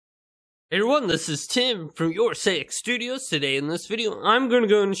Hey everyone, this is Tim from YourSixGaming. Today in this video, I'm going to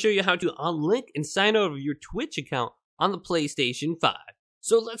go and show you how to unlink and sign out of your Twitch account on the PlayStation 5.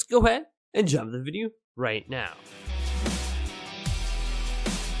 So let's go ahead and jump the video right now.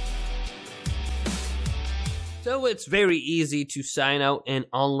 So it's very easy to sign out and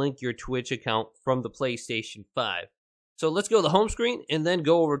unlink your Twitch account from the PlayStation 5. So let's go to the home screen and then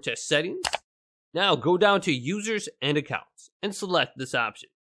go over to settings. Now go down to users and accounts and select this option.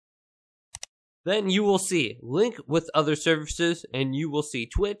 Then you will see link with other services and you will see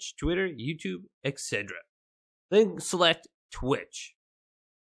Twitch, Twitter, YouTube, etc. Then select Twitch.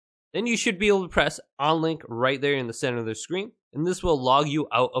 Then you should be able to press Unlink right there in the center of the screen, and this will log you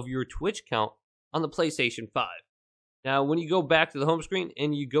out of your Twitch account on the PlayStation 5. Now when you go back to the home screen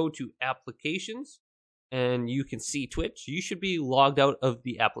and you go to applications and you can see Twitch, you should be logged out of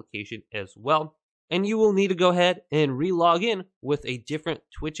the application as well. And you will need to go ahead and re-log in with a different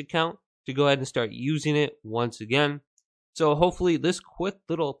Twitch account to go ahead and start using it once again. So hopefully this quick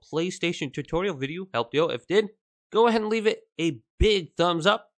little PlayStation tutorial video helped you out. If it did, go ahead and leave it a big thumbs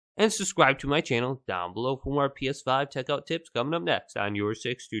up and subscribe to my channel down below for more PS5 tech out tips coming up next on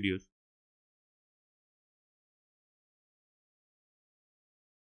YourSixGaming.